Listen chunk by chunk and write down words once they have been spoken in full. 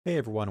Hey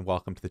everyone,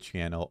 welcome to the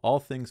channel. All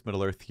things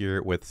Middle Earth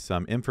here with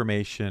some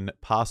information,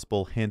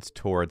 possible hints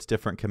towards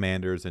different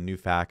commanders and new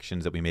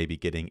factions that we may be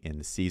getting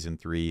in Season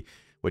 3,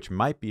 which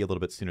might be a little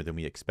bit sooner than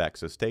we expect.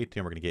 So stay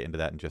tuned, we're going to get into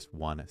that in just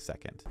 1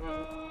 second.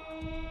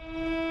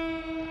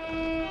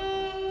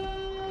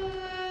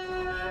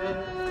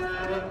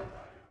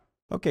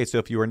 Okay, so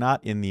if you are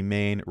not in the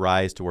main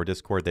Rise to War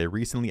Discord, they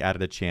recently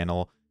added a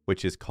channel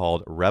which is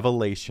called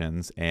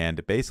Revelations,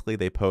 and basically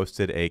they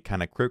posted a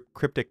kind of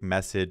cryptic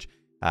message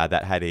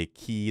that had a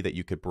key that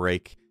you could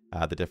break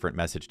the different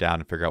message down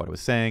and figure out what it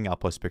was saying. I'll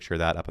post a picture of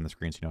that up on the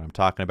screen so you know what I'm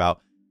talking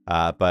about.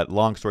 But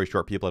long story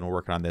short, people have been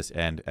working on this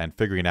and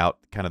figuring out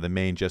kind of the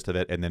main gist of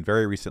it. And then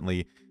very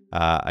recently,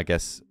 I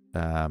guess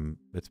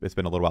it's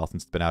been a little while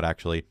since it's been out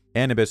actually.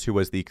 Anubis, who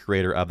was the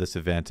creator of this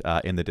event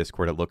in the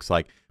Discord, it looks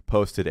like,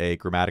 posted a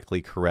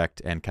grammatically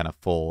correct and kind of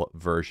full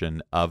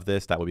version of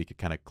this. That way we could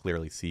kind of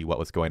clearly see what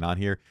was going on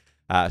here.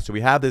 So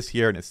we have this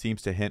here, and it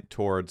seems to hint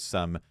towards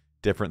some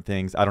different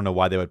things. I don't know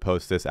why they would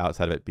post this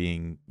outside of it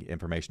being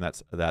information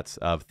that's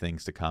of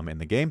things to come in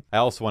the game. I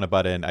also want to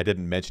butt in, I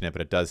didn't mention it,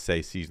 but it does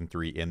say Season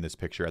 3 in this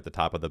picture at the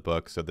top of the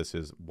book, so this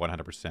is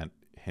 100%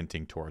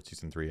 hinting towards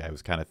Season 3. I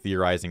was kind of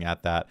theorizing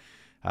at that,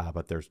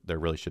 but there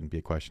really shouldn't be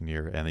a question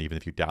here, and even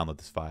if you download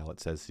this file,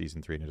 it says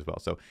Season 3 in it as well.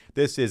 So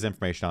this is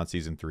information on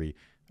Season 3.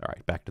 All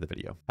right, back to the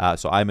video.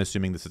 So I'm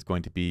assuming this is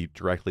going to be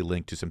directly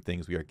linked to some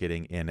things we are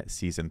getting in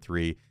Season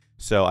 3.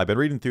 So I've been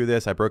reading through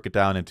this. I broke it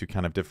down into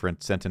kind of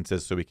different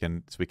sentences so we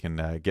can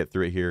get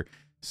through it here.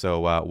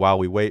 So while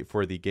we wait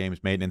for the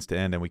game's maintenance to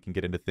end and we can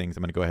get into things,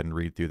 I'm going to go ahead and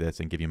read through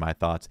this and give you my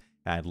thoughts.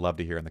 And I'd love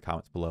to hear in the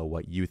comments below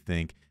what you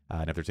think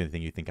and if there's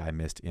anything you think I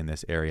missed in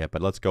this area.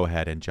 But let's go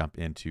ahead and jump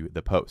into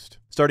the post.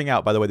 Starting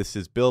out, by the way, this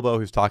is Bilbo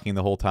who's talking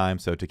the whole time.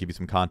 So to give you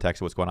some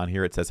context of what's going on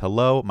here, it says,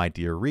 "Hello, my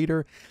dear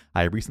reader.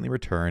 I recently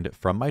returned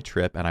from my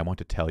trip and I want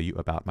to tell you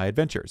about my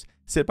adventures.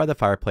 Sit by the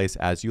fireplace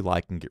as you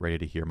like and get ready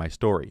to hear my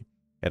story.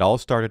 It all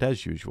started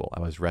as usual. I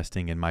was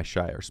resting in my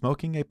shire,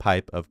 smoking a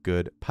pipe of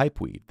good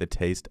pipeweed, the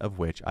taste of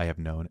which I have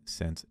known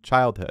since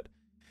childhood.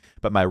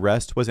 But my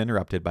rest was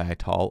interrupted by a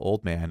tall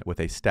old man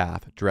with a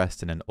staff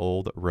dressed in an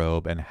old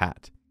robe and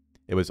hat.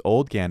 It was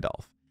old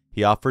Gandalf.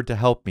 He offered to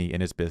help me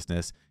in his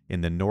business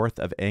in the north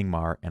of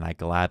Angmar, and I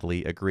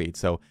gladly agreed."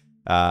 So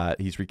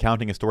he's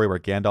recounting a story where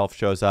Gandalf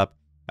shows up.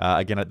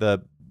 Again,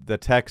 the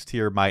text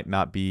here might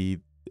not be,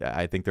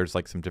 I think there's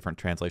like some different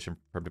translation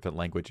from different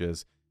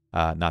languages.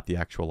 Not the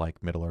actual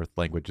like Middle Earth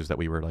languages that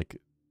we were like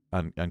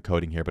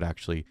uncoding here, but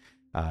actually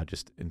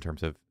just in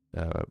terms of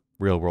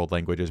real world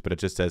languages. But it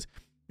just says,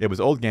 "It was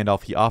old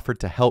Gandalf. He offered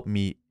to help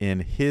me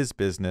in his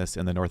business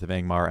in the north of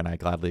Angmar, and I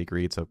gladly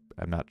agreed." So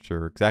I'm not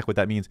sure exactly what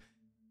that means.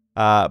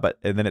 And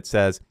then it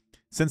says,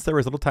 "Since there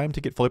was little time to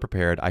get fully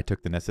prepared, I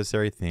took the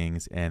necessary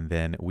things and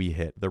then we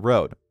hit the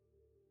road.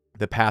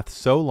 The path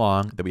so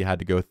long that we had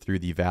to go through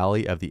the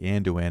valley of the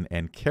Anduin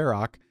and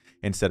Carrock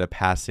instead of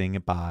passing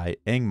by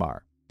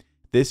Angmar.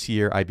 This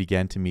year, I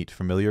began to meet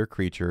familiar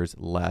creatures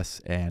less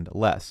and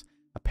less.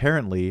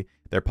 Apparently,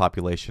 their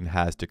population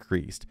has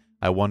decreased.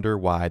 I wonder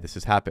why this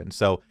has happened."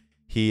 So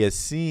he is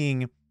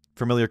seeing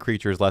familiar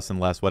creatures less and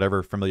less.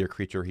 Whatever familiar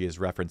creature he is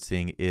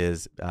referencing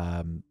is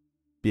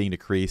being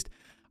decreased.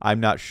 I'm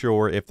not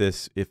sure if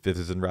this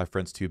is in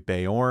reference to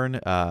Beorn,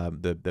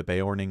 the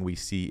Beorning we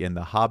see in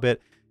The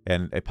Hobbit,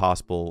 and a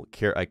possible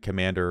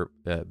commander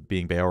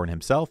being Beorn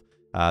himself.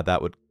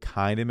 That would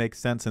kind of make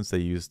sense since they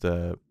use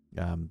the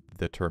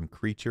term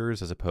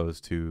creatures as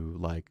opposed to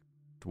like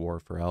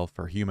dwarf or elf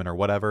or human or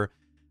whatever.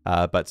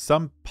 But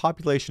some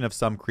population of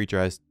some creature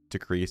has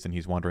decreased, and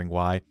he's wondering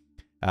why.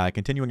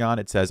 Continuing on,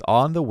 it says,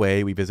 "On the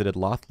way, we visited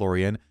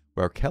Lothlorien,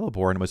 where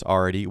Celeborn was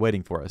already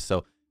waiting for us."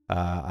 So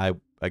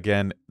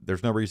again,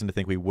 there's no reason to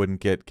think we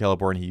wouldn't get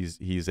Celeborn.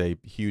 He's a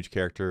huge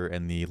character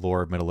in the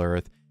lore of Middle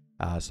Earth,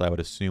 so I would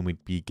assume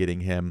we'd be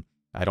getting him.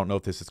 I don't know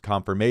if this is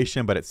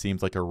confirmation, but it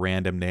seems like a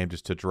random name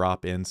just to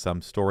drop in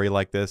some story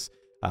like this.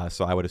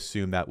 So I would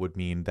assume that would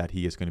mean that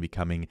he is going to be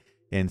coming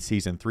in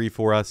Season 3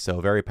 for us.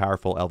 So very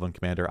powerful Elven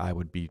commander. I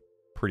would be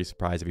pretty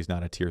surprised if he's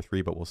not a tier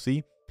 3, but we'll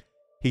see.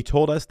 He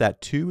told us that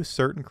 2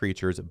 certain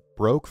creatures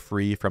broke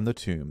free from the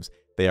tombs.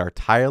 They are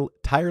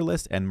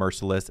tireless and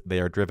merciless. They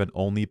are driven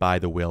only by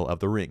the will of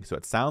the ring. So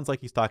it sounds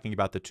like he's talking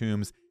about the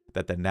tombs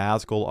that the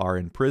Nazgul are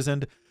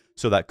imprisoned.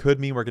 So that could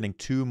mean we're getting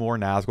 2 more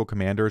Nazgul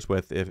commanders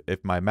with,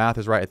 if my math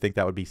is right, I think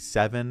that would be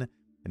 7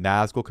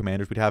 Nazgul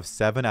commanders. We'd have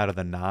 7 out of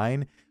the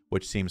 9.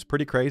 Which seems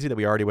pretty crazy that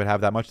we already would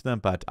have that much of them,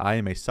 but I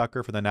am a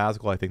sucker for the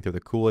Nazgul. I think they're the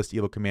coolest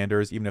evil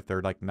commanders, even if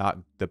they're like not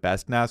the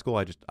best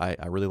Nazgul.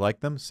 I really like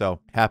them,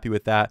 so happy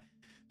with that.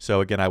 So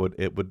again,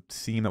 it would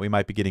seem that we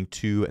might be getting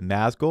 2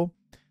 Nazgul.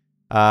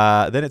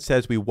 Then it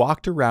says, "We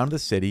walked around the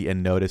city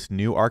and noticed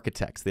new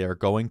architects. They are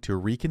going to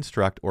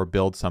reconstruct or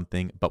build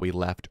something, but we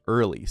left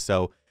early."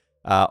 So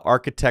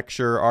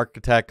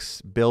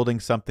architects building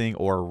something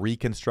or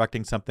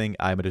reconstructing something.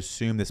 I would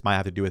assume this might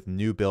have to do with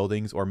new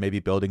buildings or maybe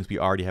buildings we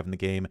already have in the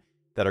game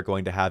that are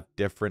going to have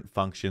different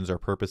functions or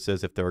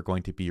purposes if they're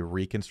going to be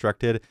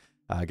reconstructed.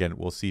 Again,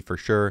 we'll see for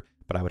sure,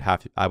 but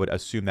I would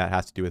assume that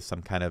has to do with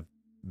some kind of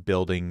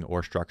building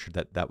or structure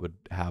that would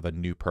have a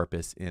new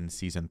purpose in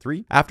Season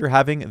 3. After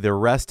having the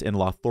rest in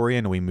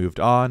Lothlorien, we moved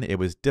on. It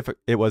was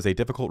a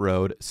difficult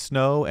road.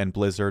 Snow and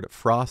blizzard,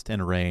 frost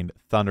and rain,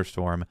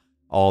 thunderstorm.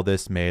 All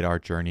this made our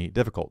journey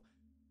difficult.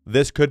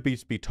 This could be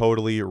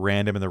totally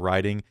random in the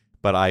writing,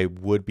 but I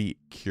would be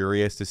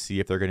curious to see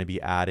if they're going to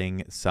be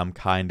adding some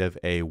kind of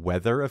a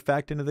weather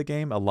effect into the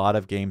game. A lot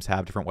of games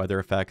have different weather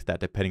effects that,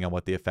 depending on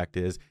what the effect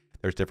is,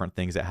 there's different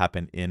things that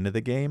happen into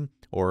the game,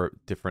 or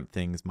different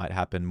things might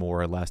happen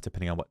more or less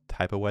depending on what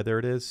type of weather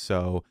it is.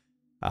 So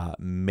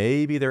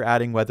maybe they're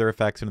adding weather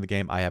effects into the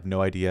game. I have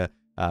no idea,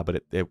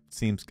 but it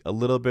seems a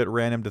little bit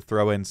random to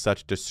throw in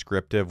such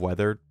descriptive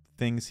weather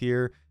things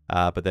here.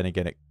 But then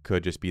again, it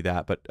could just be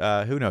that. But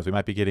who knows? We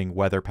might be getting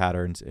weather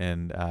patterns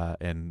in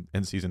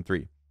Season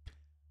 3.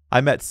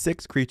 I met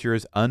 6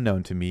 creatures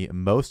unknown to me,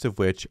 most of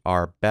which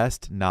are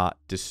best not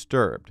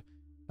disturbed.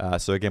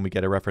 So again, we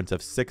get a reference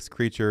of 6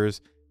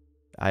 creatures.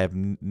 I have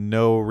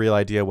no real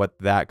idea what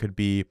that could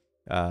be.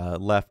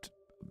 Left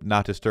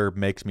not disturbed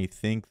makes me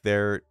think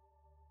they're,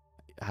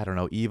 I don't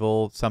know,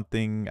 evil,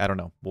 something. I don't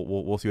know.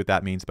 We'll see what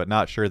that means, but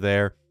not sure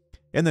there.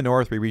 In the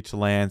north, we reached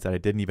lands that I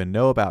didn't even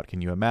know about.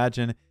 Can you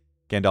imagine?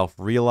 Gandalf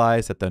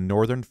realized that the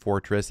northern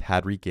fortress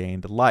had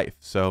regained life.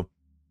 So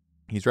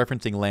he's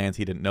referencing lands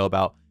he didn't know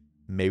about.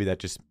 Maybe that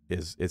just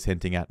is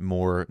hinting at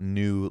more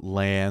new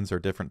lands or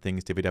different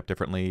things divvied up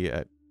differently.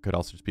 Could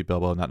also just be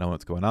Bilbo not knowing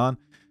what's going on.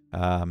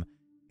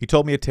 He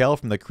told me a tale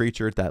from the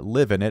creatures that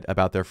live in it,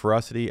 about their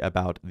ferocity,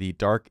 about the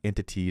dark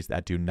entities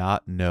that do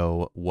not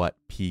know what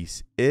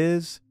peace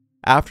is.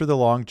 After the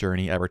long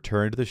journey, I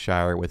returned to the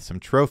Shire with some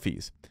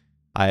trophies.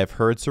 I have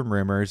heard some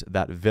rumors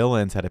that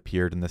villains had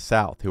appeared in the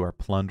south who are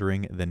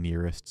plundering the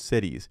nearest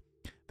cities.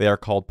 They are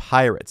called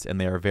pirates, and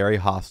they are very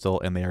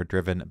hostile, and they are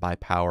driven by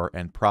power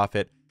and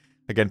profit.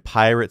 Again,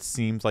 pirates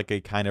seems like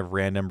a kind of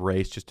random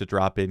race just to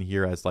drop in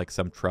here as like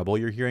some trouble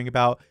you're hearing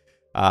about.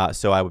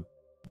 So I would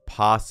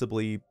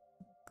possibly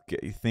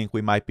think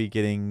we might be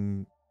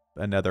getting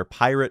another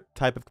pirate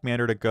type of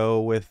commander to go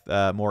with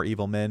more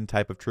evil men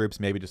type of troops,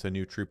 maybe just a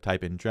new troop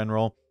type in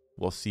general.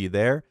 We'll see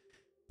there.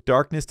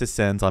 Darkness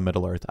descends on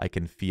Middle-earth. I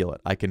can feel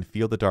it. I can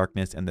feel the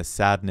darkness, and the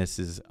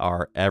sadnesses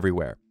are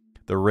everywhere.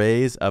 The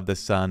rays of the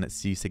sun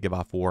cease to give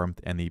off warmth,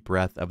 and the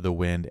breath of the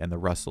wind and the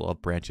rustle of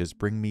branches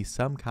bring me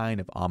some kind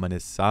of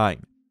ominous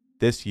sign.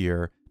 This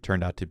year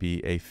turned out to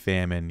be a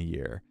famine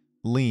year.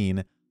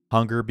 Lean,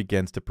 hunger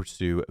begins to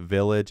pursue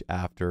village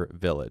after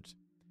village.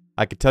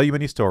 I could tell you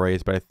many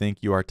stories, but I think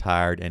you are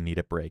tired and need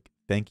a break.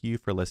 Thank you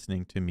for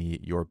listening to me,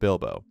 your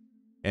Bilbo.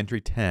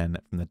 Entry 10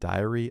 from the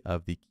Diary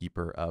of the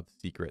Keeper of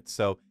Secrets.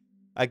 So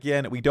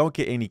again, we don't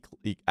get any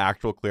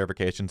actual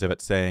clarifications of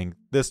it saying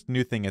this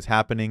new thing is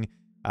happening,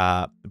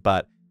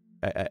 but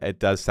it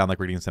does sound like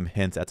we're getting some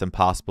hints at some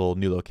possible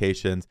new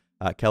locations.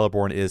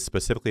 Celeborn is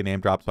specifically name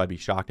dropped, so I'd be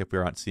shocked if we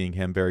aren't seeing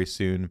him very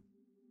soon.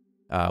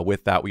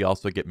 With that, we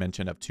also get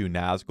mention of 2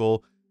 Nazgul.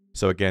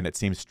 So again, it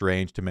seems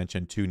strange to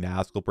mention 2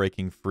 Nazgul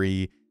breaking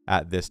free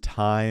at this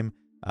time.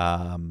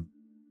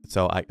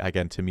 So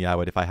again, to me,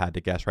 if I had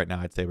to guess right now,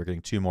 I'd say we're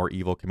getting 2 more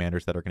evil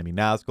commanders that are going to be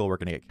Nazgul. We're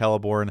going to get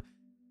Celeborn.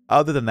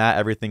 Other than that,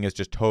 everything is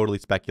just totally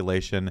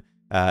speculation.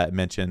 It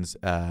mentions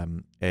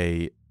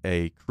a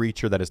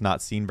creature that is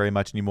not seen very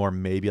much anymore,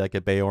 maybe like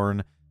a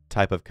Beorn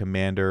type of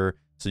commander.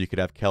 So you could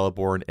have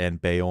Celeborn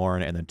and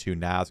Beorn, and then 2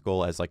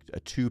 Nazgul as like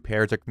 2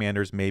 pairs of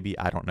commanders, maybe.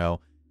 I don't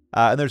know.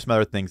 And there's some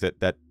other things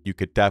that you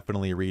could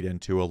definitely read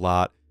into a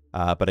lot.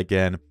 But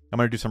again, I'm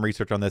going to do some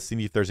research on this,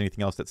 see if there's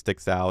anything else that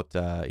sticks out.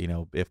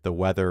 If the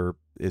weather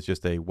is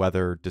just a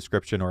weather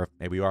description, or if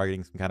maybe we are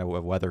getting some kind of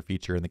a weather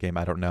feature in the game.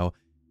 I don't know.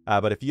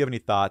 But if you have any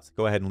thoughts,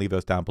 go ahead and leave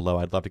those down below.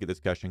 I'd love to get this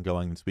discussion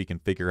going so we can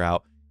figure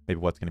out maybe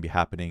what's going to be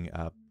happening.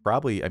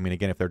 Probably, I mean,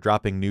 again, if they're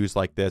dropping news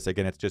like this,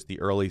 again, it's just the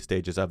early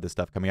stages of this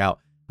stuff coming out.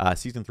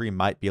 Season 3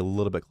 might be a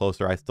little bit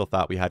closer. I still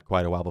thought we had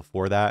quite a while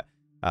before that.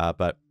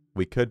 But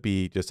we could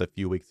be just a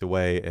few weeks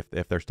away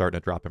if they're starting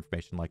to drop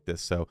information like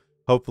this. So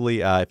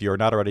hopefully, if you are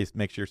not already,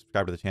 make sure you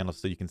subscribe to the channel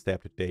so you can stay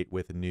up to date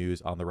with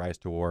news on the Rise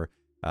to War.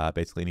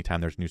 Basically,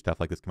 anytime there's new stuff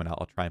like this coming out,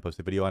 I'll try and post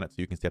a video on it so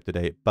you can stay up to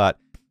date. But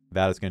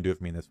that is going to do it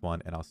for me in this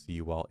one, and I'll see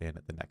you all in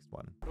the next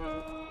one.